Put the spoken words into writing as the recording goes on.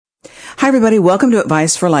Hi, everybody. Welcome to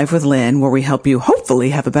Advice for Life with Lynn, where we help you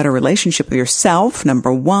hopefully have a better relationship with yourself,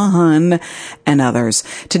 number one, and others.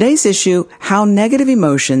 Today's issue, how negative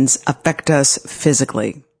emotions affect us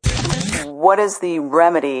physically. What is the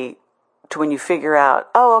remedy to when you figure out,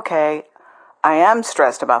 oh, okay, I am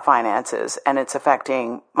stressed about finances and it's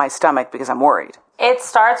affecting my stomach because I'm worried? It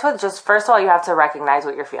starts with just, first of all, you have to recognize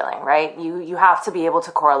what you're feeling, right? You have to be able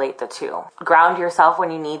to correlate the two. Ground yourself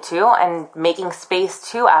when you need to, and making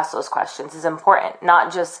space to ask those questions is important.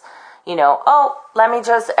 Not just, let me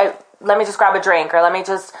just grab a drink, or let me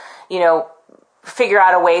just, figure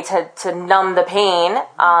out a way to numb the pain.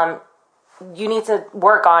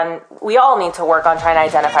 We all need to work on trying to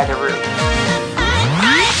identify the root.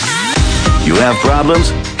 You have problems?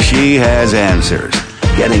 She has answers.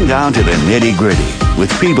 Getting down to the nitty-gritty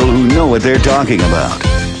with people who know what they're talking about.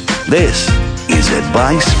 This is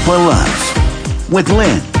Advice for Life with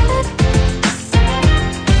Lynn.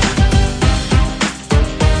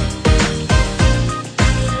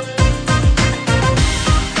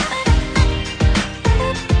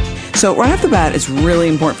 So right off the bat, it's really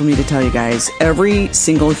important for me to tell you guys, every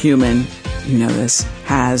single human, you know this,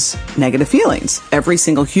 has negative feelings. Every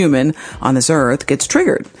single human on this earth gets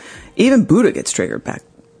triggered. Even Buddha gets triggered back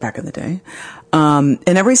in the day. And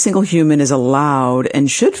every single human is allowed and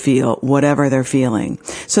should feel whatever they're feeling.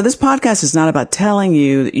 So this podcast is not about telling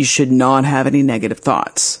you that you should not have any negative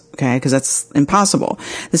thoughts, okay? Because that's impossible.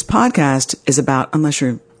 This podcast is about, unless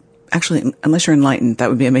you're enlightened, that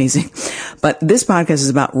would be amazing. But this podcast is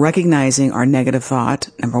about recognizing our negative thought,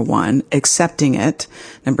 number one, accepting it,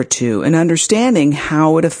 number two, and understanding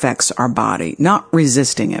how it affects our body, not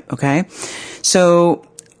resisting it, okay? So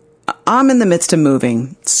I'm in the midst of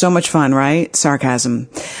moving. So much fun, right? Sarcasm.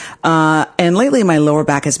 And lately my lower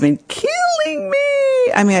back has been killing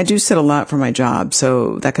me. I mean, I do sit a lot for my job,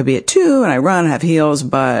 so that could be it too. And I run, have heels,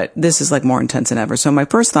 but this is like more intense than ever. So my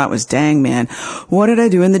first thought was, dang man, what did I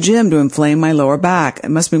do in the gym to inflame my lower back? It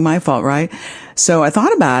must be my fault, right? So I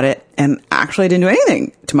thought about it, and actually I didn't do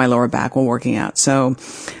anything to my lower back while working out. So,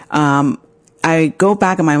 I go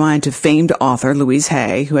back in my mind to famed author Louise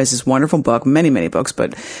Hay, who has this wonderful book, many, many books,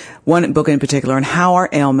 but one book in particular, on how our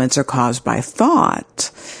ailments are caused by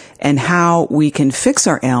thought and how we can fix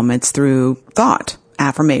our ailments through thought,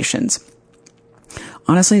 affirmations.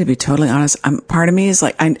 Honestly, to be totally honest, part of me is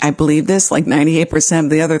like, I believe this, like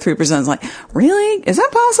 98%, the other 3% is like, really? Is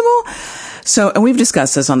that possible? So, and we've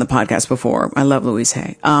discussed this on the podcast before. I love Louise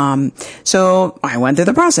Hay. So I went through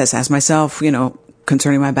the process, asked myself,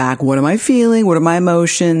 concerning my back, what am I feeling? What are my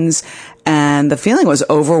emotions? And the feeling was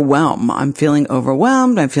overwhelm. I'm feeling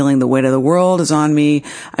overwhelmed. I'm feeling the weight of the world is on me.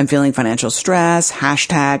 I'm feeling financial stress,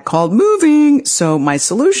 #called moving. So my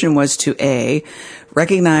solution was to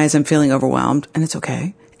recognize I'm feeling overwhelmed, and it's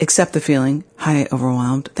okay. Accept the feeling. Hi,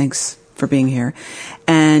 overwhelmed. Thanks for being here.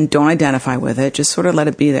 And don't identify with it. Just sort of let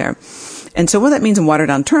it be there. And so what that means in watered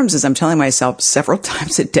down terms is I'm telling myself several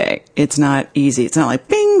times a day. It's not easy. It's not like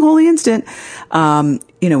bing, holy instant.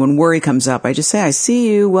 When worry comes up, I just say, I see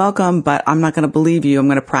you, welcome, but I'm not going to believe you. I'm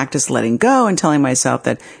going to practice letting go and telling myself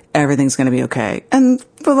that everything's going to be okay. And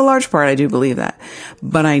for the large part, I do believe that.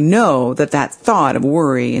 But I know that thought of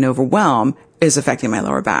worry and overwhelm is affecting my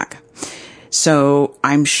lower back. So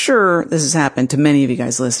I'm sure this has happened to many of you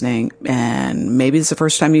guys listening, and maybe it's the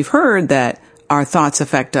first time you've heard that our thoughts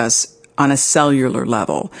affect us on a cellular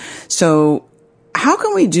level. So how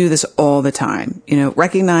can we do this all the time?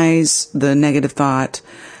 Recognize the negative thought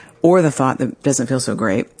or the thought that doesn't feel so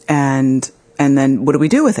great. And then what do we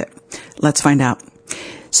do with it? Let's find out.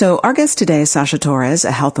 So our guest today is Sasha Torres,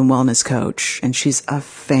 a health and wellness coach, and she's a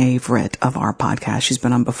favorite of our podcast. She's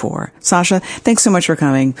been on before. Sasha, thanks so much for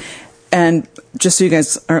coming. And just so you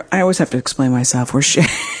guys I always have to explain myself. We're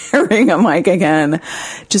sharing a mic again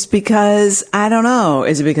just because, I don't know.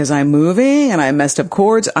 Is it because I'm moving and I messed up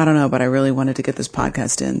cords? I don't know, but I really wanted to get this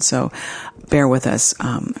podcast in. So bear with us.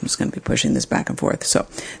 I'm just going to be pushing this back and forth. So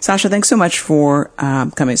Sasha, thanks so much for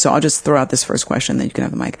coming. So I'll just throw out this first question, then you can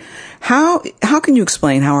have the mic. How can you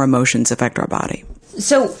explain how our emotions affect our body?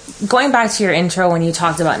 So going back to your intro when you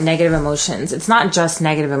talked about negative emotions, it's not just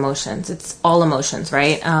negative emotions. It's all emotions,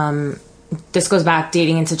 right? This goes back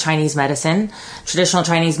dating into Chinese medicine. Traditional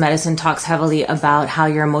Chinese medicine talks heavily about how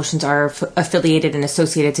your emotions are affiliated and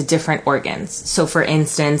associated to different organs. So for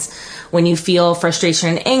instance, when you feel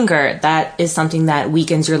frustration and anger, that is something that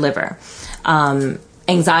weakens your liver.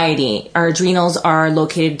 Anxiety, our adrenals are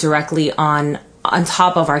located directly on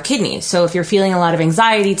top of our kidneys. So if you're feeling a lot of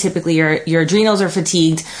anxiety, typically your adrenals are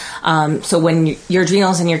fatigued. So when your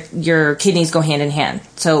adrenals and your kidneys go hand in hand.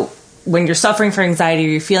 So when you're suffering from anxiety or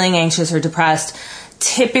you're feeling anxious or depressed,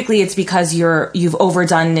 typically it's because you've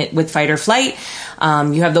overdone it with fight or flight.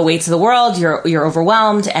 You have the weights of the world, you're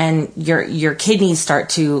overwhelmed, and your kidneys start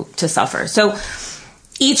to suffer. So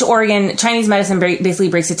each organ, Chinese medicine basically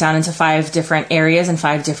breaks it down into 5 different areas and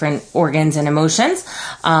 5 different organs and emotions.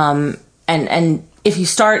 And if you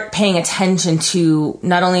start paying attention to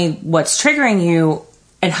not only what's triggering you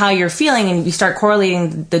and how you're feeling, and you start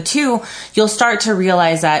correlating the two, you'll start to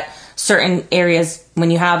realize that certain areas,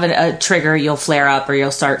 when you have a trigger, you'll flare up or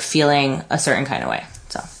you'll start feeling a certain kind of way.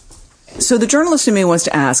 So the journalist in me wants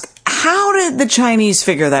to ask, how did the Chinese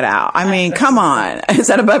figure that out? I mean, come on. Is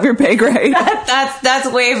that above your pay grade?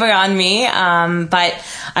 That's way beyond me. But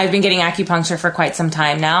I've been getting acupuncture for quite some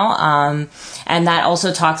time now. And that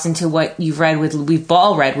also talks into what we've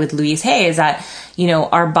all read with Louise Hay, is that,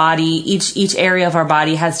 our body, each area of our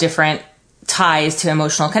body has different ties to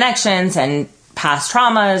emotional connections and past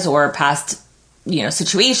traumas or past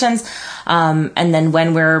situations. And then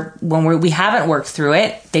when we haven't worked through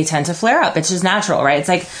it, they tend to flare up. It's just natural, right? It's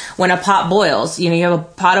like when a pot boils, you have a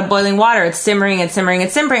pot of boiling water, it's simmering,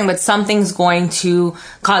 but something's going to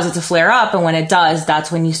cause it to flare up. And when it does,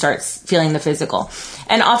 that's when you start feeling the physical.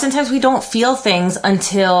 And oftentimes we don't feel things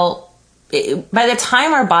until by the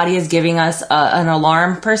time our body is giving us an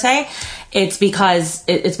alarm per se, it's because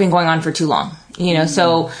it's been going on for too long.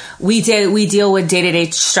 So we deal with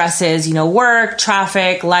day-to-day stresses, work,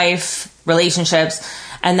 traffic, life, relationships.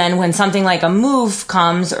 And then when something like a move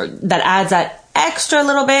comes or that adds that extra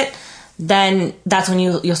little bit, then that's when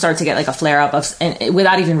you'll start to get like a flare up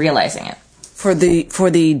without even realizing it. For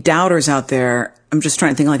the doubters out there, I'm just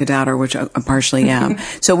trying to think like a doubter, which I partially am.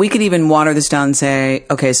 So we could even water this down and say,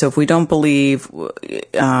 okay, so if we don't believe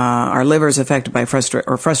our liver is affected by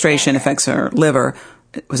frustration affects our liver.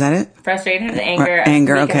 Was that it? Frustration,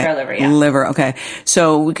 anger, okay. Liver, yeah. Liver, okay.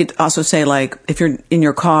 So we could also say, like, if you're in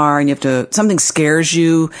your car and something scares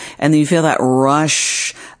you, and then you feel that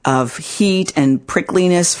rush of heat and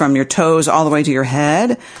prickliness from your toes all the way to your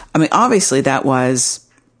head. I mean, obviously that was,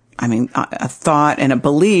 a thought and a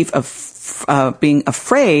belief of being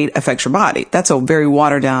afraid affects your body. That's a very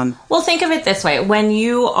watered down. Well, think of it this way: when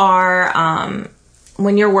you are,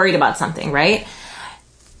 when you're worried about something, right?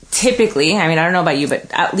 Typically, I don't know about you,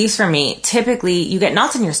 but at least for me, typically you get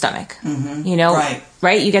knots in your stomach,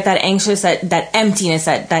 right? You get that anxious, that emptiness,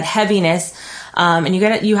 that heaviness, and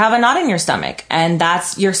you have a knot in your stomach, and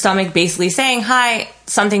that's your stomach basically saying, hi,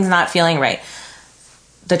 something's not feeling right.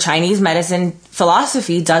 The Chinese medicine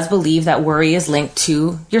philosophy does believe that worry is linked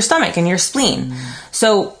to your stomach and your spleen.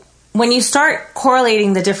 So when you start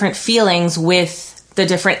correlating the different feelings with the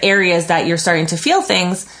different areas that you're starting to feel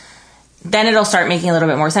things, then it'll start making a little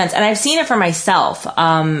bit more sense. And I've seen it for myself.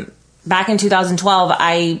 Back in 2012,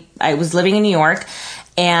 I was living in New York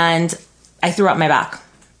and I threw up my back.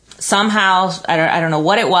 Somehow, I don't know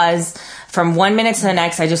what it was. From 1 minute to the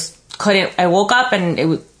next, I just couldn't. I woke up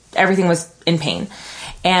and everything was in pain.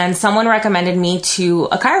 And someone recommended me to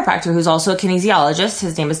a chiropractor who's also a kinesiologist.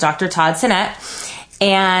 His name is Dr. Todd Sinnett.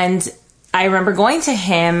 And I remember going to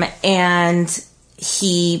him, and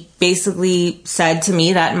he basically said to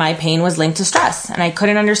me that my pain was linked to stress. And I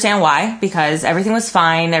couldn't understand why, because everything was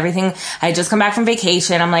fine. I had just come back from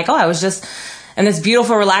vacation. I'm like, I was just in this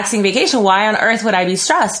beautiful, relaxing vacation. Why on earth would I be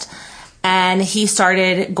stressed? And he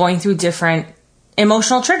started going through different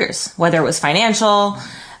emotional triggers, whether it was financial,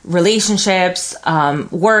 relationships,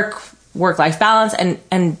 work-life balance.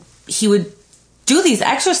 And he would do these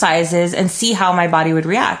exercises and see how my body would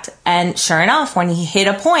react. And sure enough, when he hit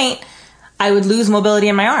a point, I would lose mobility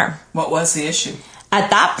in my arm. What was the issue? At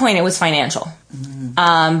that point, it was financial.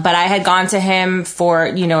 Mm-hmm. But I had gone to him for,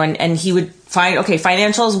 and he would find, okay,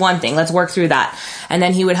 financial is one thing. Let's work through that. And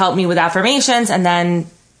then he would help me with affirmations, and then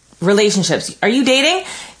relationships. Are you dating?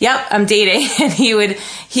 Yep, I'm dating. And he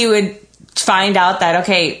would find out that,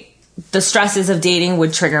 okay, the stresses of dating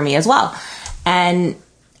would trigger me as well. And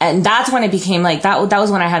that's when it became like, that was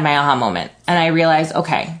when I had my aha moment. And I realized,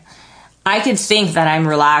 okay, I could think that I'm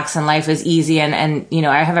relaxed and life is easy and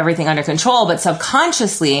I have everything under control, but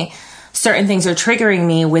subconsciously certain things are triggering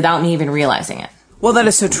me without me even realizing it. Well, that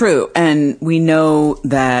is so true. And we know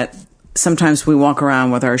that sometimes we walk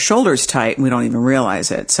around with our shoulders tight and we don't even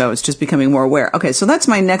realize it. So it's just becoming more aware. Okay, so that's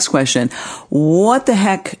my next question. What the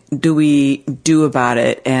heck do we do about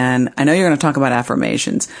it? And I know you're going to talk about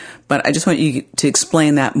affirmations, but I just want you to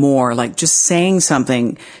explain that more. Like, just saying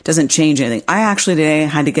something doesn't change anything. I actually today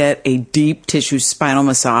had to get a deep tissue spinal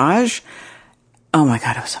massage. Oh my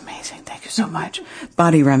God, it was amazing. Thank you so much.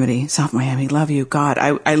 Body Remedy, South Miami. Love you. God,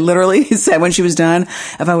 I literally said when she was done,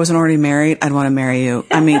 if I wasn't already married, I'd want to marry you.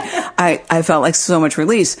 I mean, I felt like so much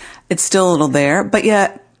release. It's still a little there, but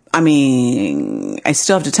yet I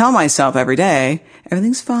still have to tell myself every day,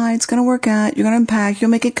 everything's fine. It's going to work out. You're going to unpack.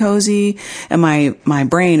 You'll make it cozy. And my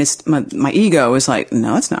brain is, my ego is like,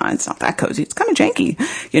 no, it's not. It's not that cozy. It's kind of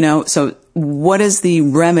janky, So what is the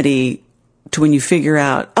remedy to when you figure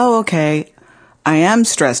out, oh, okay, I am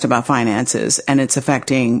stressed about finances and it's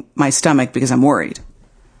affecting my stomach because I'm worried?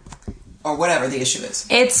 Or whatever the issue is.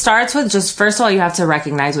 It starts with just, first of all, you have to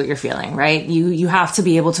recognize what you're feeling, right? You have to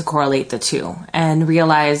be able to correlate the two and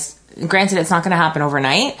realize, granted, it's not going to happen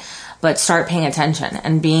overnight, but start paying attention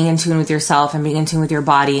and being in tune with yourself and being in tune with your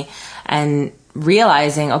body and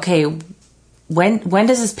realizing, okay, when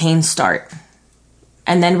does this pain start?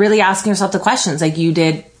 And then really asking yourself the questions like you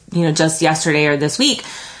did, just yesterday or this week.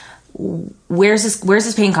 Where's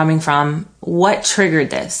this pain coming from? What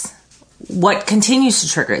triggered this? What continues to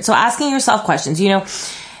trigger it? So asking yourself questions,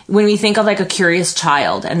 when we think of like a curious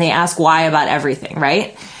child and they ask why about everything,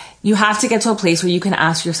 right? You have to get to a place where you can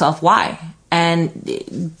ask yourself why,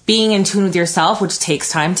 and being in tune with yourself, which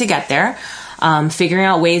takes time to get there, figuring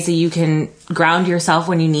out ways that you can ground yourself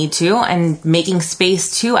when you need to, and making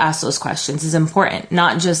space to ask those questions is important.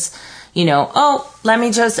 Not just, let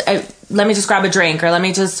me just grab a drink, or let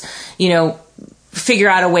me just, figure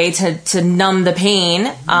out a way to numb the pain.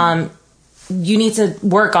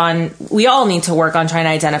 We all need to work on trying to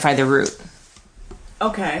identify the root.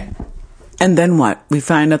 Okay. And then what? We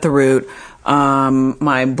find out the root.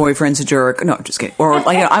 My boyfriend's a jerk. No, just kidding. Or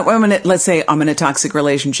let's say I'm in a toxic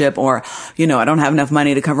relationship, or, I don't have enough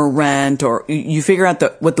money to cover rent, or you figure out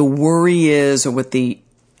what the worry is, or what the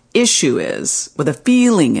issue is, what the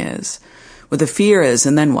feeling is, what the fear is,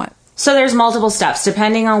 and then what? So there's multiple steps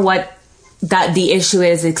depending on what that the issue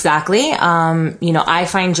is exactly. I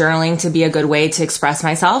find journaling to be a good way to express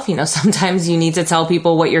myself. Sometimes you need to tell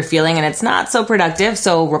people what you're feeling and it's not so productive.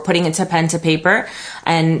 So we're putting it to pen to paper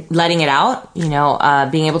and letting it out,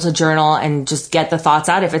 being able to journal and just get the thoughts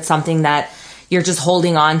out if it's something that you're just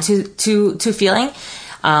holding on to feeling.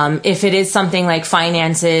 If it is something like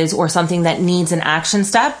finances or something that needs an action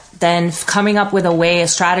step, then coming up with a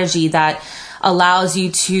strategy that allows you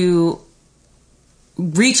to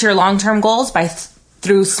reach your long-term goals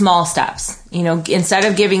through small steps. Instead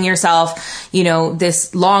of giving yourself,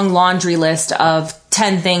 this long laundry list of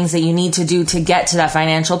 10 things that you need to do to get to that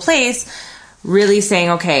financial place, really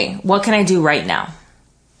saying, okay, what can I do right now?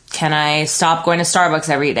 Can I stop going to Starbucks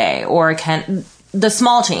every day? Or the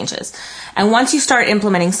small changes. And once you start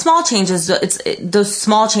implementing small changes, those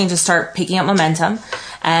small changes start picking up momentum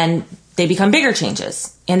and they become bigger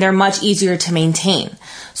changes, and they're much easier to maintain.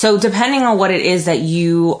 So depending on what it is that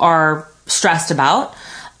you are stressed about,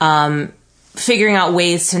 figuring out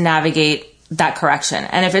ways to navigate that correction.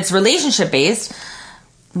 And if it's relationship based,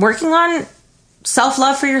 working on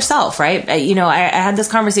self-love for yourself, right? I had this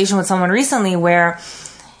conversation with someone recently where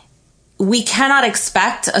we cannot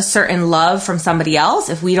expect a certain love from somebody else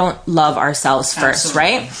if we don't love ourselves first, Absolutely.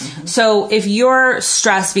 Right? Mm-hmm. So if you're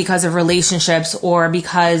stressed because of relationships or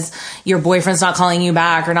because your boyfriend's not calling you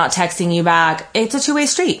back or not texting you back, it's a two-way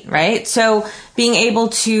street, right? So being able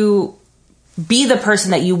to be the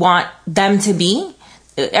person that you want them to be,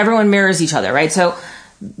 everyone mirrors each other, right? So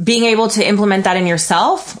being able to implement that in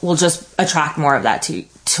yourself will just attract more of that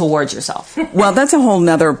towards yourself. Well, that's a whole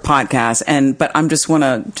nother podcast. But I'm just want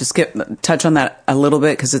to touch on that a little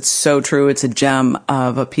bit because it's so true. It's a gem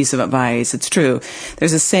of a piece of advice. It's true.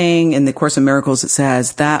 There's a saying in the Course in Miracles that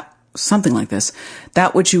says that something like this,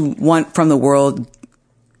 that which you want from the world,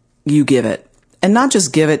 you give it. And not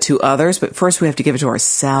just give it to others, but first we have to give it to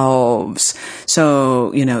ourselves.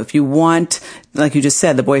 So, if you want, like you just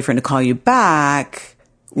said, the boyfriend to call you back,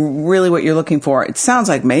 really what you're looking for, it sounds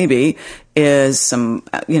like maybe, is some,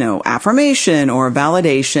 affirmation or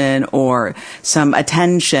validation or some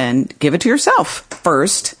attention. Give it to yourself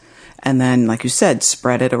first. And then, like you said,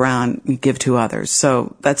 spread it around and give to others.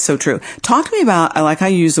 So that's so true. Talk to me about, I like how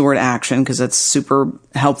you use the word action because that's super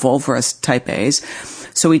helpful for us type A's.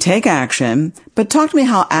 So we take action, but talk to me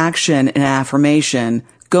how action and affirmation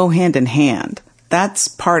go hand in hand. That's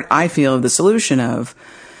part, I feel, of the solution of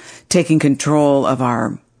taking control of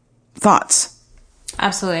our thoughts.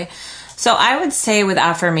 Absolutely. So I would say with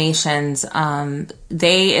affirmations,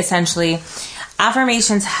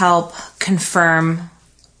 affirmations help confirm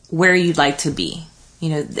where you'd like to be.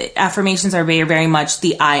 The affirmations are very, very much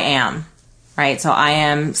the I am, right? So I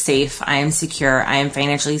am safe, I am secure, I am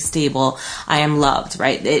financially stable, I am loved,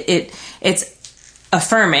 right? It's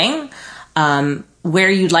affirming where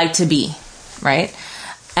you'd like to be, right?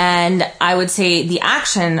 And I would say the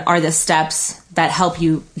action are the steps that help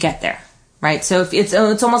you get there, right? So if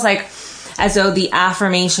it's almost like as though the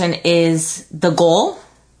affirmation is the goal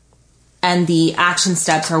and the action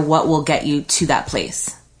steps are what will get you to that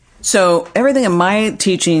place. So everything in my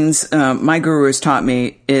teachings, my guru has taught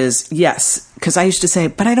me is yes. Because I used to say,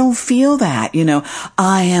 but I don't feel that,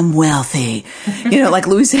 I am wealthy. Like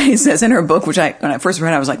Louise Hay says in her book, which when I first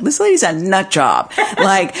read, I was like, this lady's a nut job.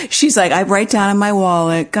 Like, she's like, I write down in my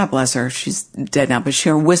wallet, God bless her, she's dead now, but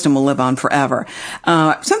her wisdom will live on forever.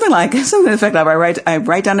 Something to the effect of, I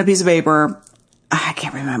write down a piece of paper, I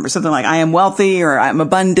can't remember, something like I am wealthy or I'm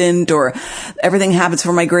abundant or everything happens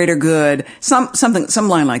for my greater good. Some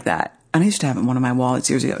line like that. And I used to have it in one of my wallets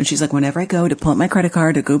years ago. And she's like, whenever I go to pull up my credit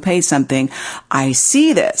card to go pay something, I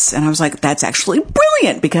see this. And I was like, that's actually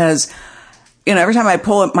brilliant because, every time I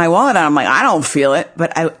pull up my wallet out, I'm like, I don't feel it.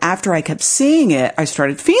 But after I kept seeing it, I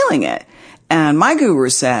started feeling it. And my guru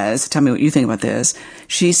says, tell me what you think about this.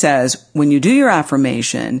 She says, when you do your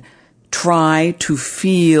affirmation, try to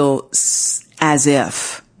feel as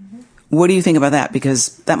if. What do you think about that?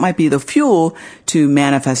 Because that might be the fuel to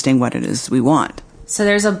manifesting what it is we want. So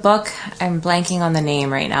there's a book, I'm blanking on the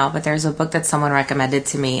name right now, but there's a book that someone recommended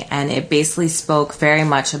to me, and it basically spoke very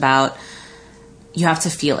much about you have to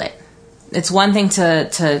feel it. It's one thing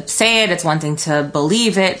to say it, it's one thing to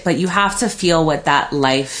believe it, but you have to feel what that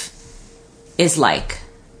life is like.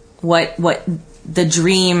 What the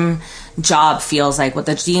dream job feels like, what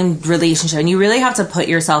the dream relationship, and you really have to put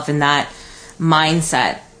yourself in that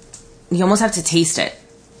mindset. You almost have to taste it.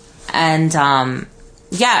 And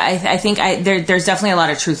I think there's definitely a lot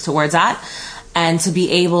of truth towards that. And to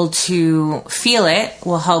be able to feel it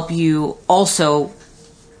will help you also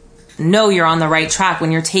know you're on the right track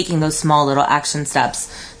when you're taking those small little action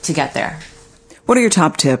steps to get there. What are your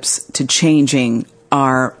top tips to changing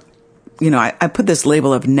our, I put this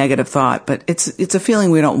label of negative thought, but it's a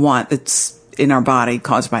feeling we don't want. It's in our body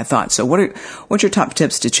caused by thoughts. So what's your top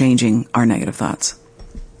tips to changing our negative thoughts?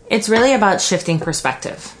 It's really about shifting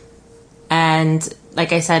perspective. And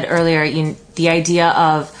like I said earlier, the idea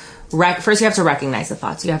of first you have to recognize the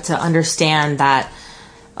thoughts. You have to understand that,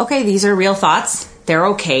 okay, these are real thoughts. They're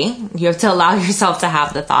okay. You have to allow yourself to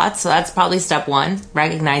have the thoughts. So that's probably step one,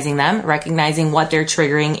 recognizing them, recognizing what they're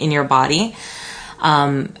triggering in your body.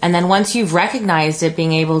 And then once you've recognized it,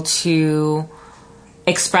 being able to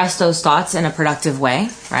express those thoughts in a productive way,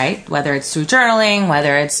 right? Whether it's through journaling,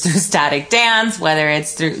 whether it's through static dance, whether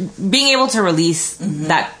it's through being able to release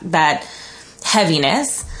that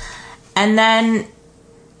heaviness. And then,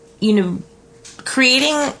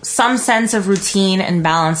 creating some sense of routine and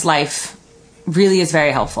balanced life really is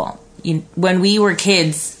very helpful. When we were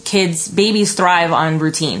babies thrive on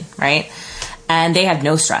routine, right? And they have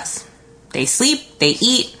no stress. They sleep, they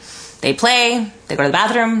eat, they play, they go to the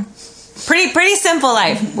bathroom. Pretty simple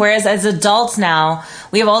life. Whereas as adults now,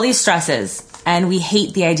 we have all these stresses and we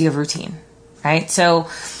hate the idea of routine, right? So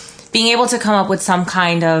being able to come up with some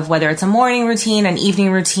kind of, whether it's a morning routine, an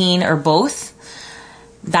evening routine, or both,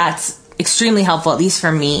 that's extremely helpful, at least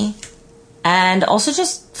for me. And also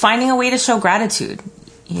just finding a way to show gratitude,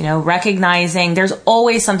 recognizing there's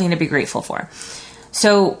always something to be grateful for.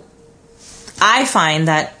 So I find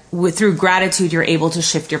that through gratitude, you're able to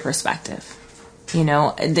shift your perspective.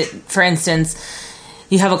 For instance,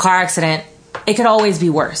 you have a car accident, it could always be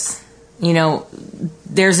worse.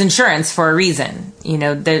 There's insurance for a reason. You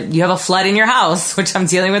have a flood in your house, which I'm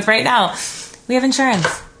dealing with right now. We have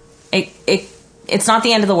insurance. It's not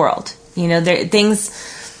the end of the world.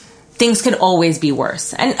 Things could always be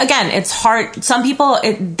worse. And again, it's hard. Some people,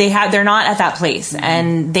 they're not at that place,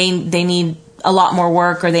 and they need a lot more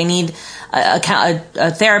work, or they need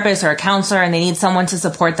a therapist or a counselor, and they need someone to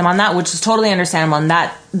support them on that, which is totally understandable, and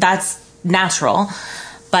that's natural.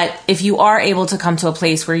 But if you are able to come to a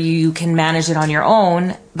place where you can manage it on your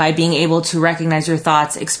own by being able to recognize your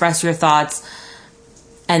thoughts, express your thoughts,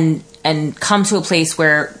 and come to a place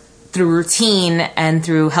where through routine and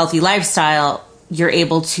through healthy lifestyle, you're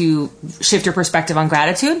able to shift your perspective on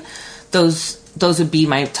gratitude, those would be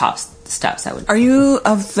my top steps. Are you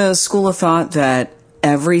of the school of thought that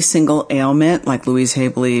every single ailment, like Louise Hay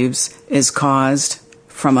believes, is caused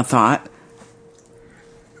from a thought?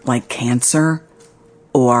 Like cancer,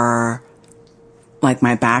 or like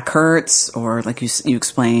my back hurts, or like you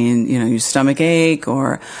explain, your stomach ache,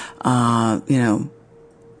 or, I'm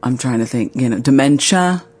trying to think,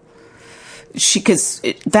 dementia. Cause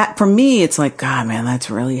that for me, it's like, God, man, that's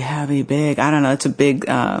really heavy, big. I don't know. It's a big,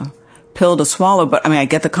 pill to swallow, but I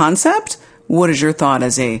get the concept. What is your thought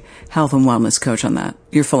as a health and wellness coach on that?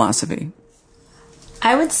 Your philosophy?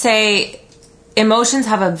 I would say emotions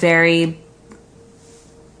have a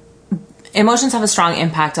strong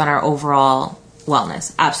impact on our overall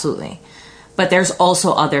wellness. Absolutely. But there's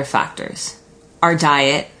also other factors. Our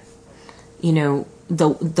diet,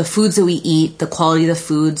 the foods that we eat, the quality of the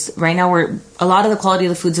foods. Right now, a lot of the quality of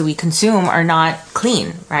the foods that we consume are not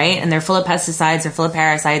clean, right? And they're full of pesticides, they're full of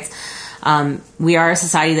parasites. We are a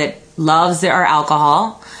society that loves our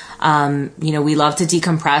alcohol. We love to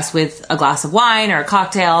decompress with a glass of wine or a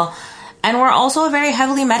cocktail. And we're also a very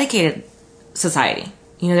heavily medicated society.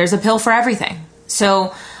 There's a pill for everything.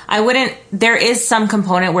 So there is some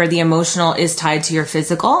component where the emotional is tied to your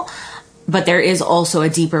physical, but there is also a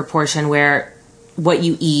deeper portion where what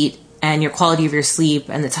you eat and your quality of your sleep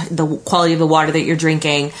and the quality of the water that you're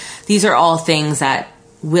drinking, these are all things that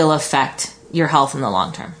will affect your health in the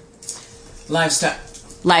long term. Lifestyle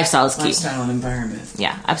is key. Lifestyle and environment.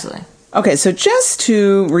 Yeah, absolutely. Okay, so just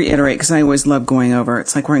to reiterate, because I always love going over,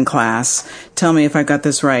 it's like we're in class. Tell me if I got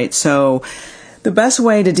this right. So the best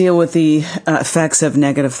way to deal with the effects of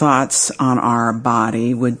negative thoughts on our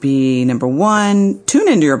body would be, number one, tune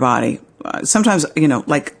into your body. Sometimes,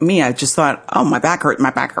 like me, I just thought, oh, my back hurt.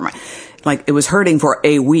 Like it was hurting for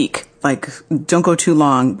a week. Like don't go too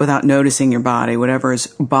long without noticing your body, whatever is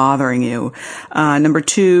bothering you. Number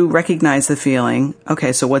two, recognize the feeling.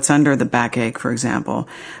 Okay, so what's under the backache, for example?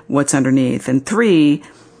 What's underneath? And three,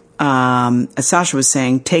 as Sasha was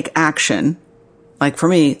saying, take action. Like for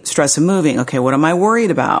me, stress of moving. Okay, what am I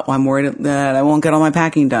worried about? Well, I'm worried that I won't get all my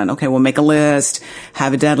packing done. Okay, we'll make a list,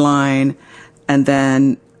 have a deadline, and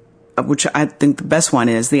then, which I think the best one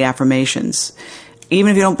is the affirmations.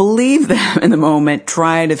 Even if you don't believe them in the moment,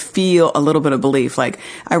 try to feel a little bit of belief. Like,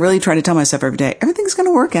 I really try to tell myself every day, everything's going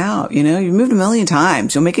to work out. You moved a million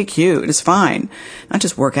times. You'll make it cute. It's fine. Not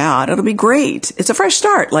just work out. It'll be great. It's a fresh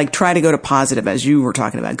start. Like, try to go to positive, as you were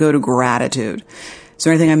talking about. Go to gratitude. Is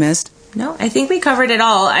there anything I missed? No, I think we covered it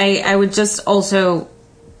all. I would just also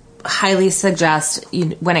highly suggest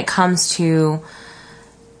when it comes to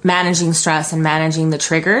managing stress and managing the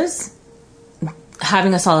triggers,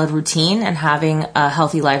 having a solid routine and having a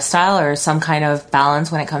healthy lifestyle or some kind of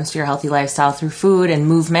balance when it comes to your healthy lifestyle through food and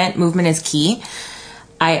movement. Movement is key.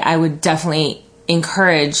 I would definitely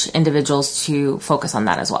encourage individuals to focus on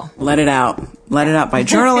that as well. Let it out. Let it out by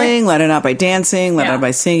journaling, let it out by dancing, let it out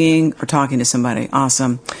by singing or talking to somebody.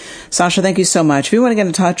 Awesome. Sasha, thank you so much. If you want to get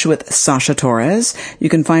in touch with Sasha Torres, you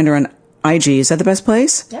can find her on IG. Is that the best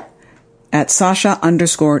place? Yeah. At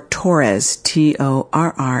Sasha_Torres, Torres.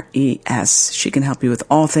 She can help you with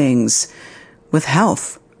all things with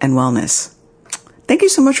health and wellness. Thank you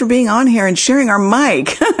so much for being on here and sharing our mic.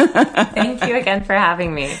 Thank you again for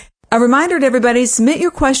having me. A reminder to everybody, submit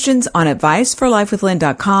your questions on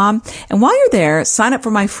adviceforlifewithlynn.com. And while you're there, sign up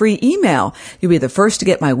for my free email. You'll be the first to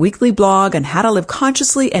get my weekly blog on how to live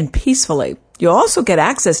consciously and peacefully. You'll also get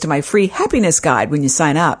access to my free happiness guide when you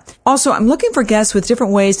sign up. Also, I'm looking for guests with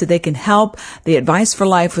different ways that they can help the Advice for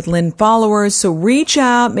Life with Lynn followers. So reach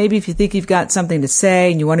out, maybe if you think you've got something to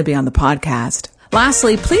say and you want to be on the podcast.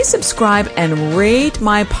 Lastly, please subscribe and rate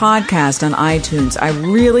my podcast on iTunes. I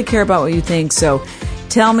really care about what you think, so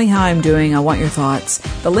tell me how I'm doing. I want your thoughts.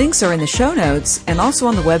 The links are in the show notes and also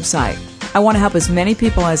on the website. I want to help as many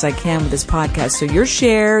people as I can with this podcast, so your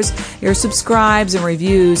shares, your subscribes, and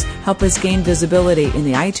reviews help us gain visibility in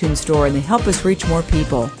the iTunes store, and they help us reach more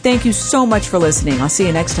people. Thank you so much for listening. I'll see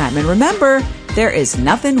you next time. And remember, there is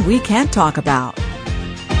nothing we can't talk about.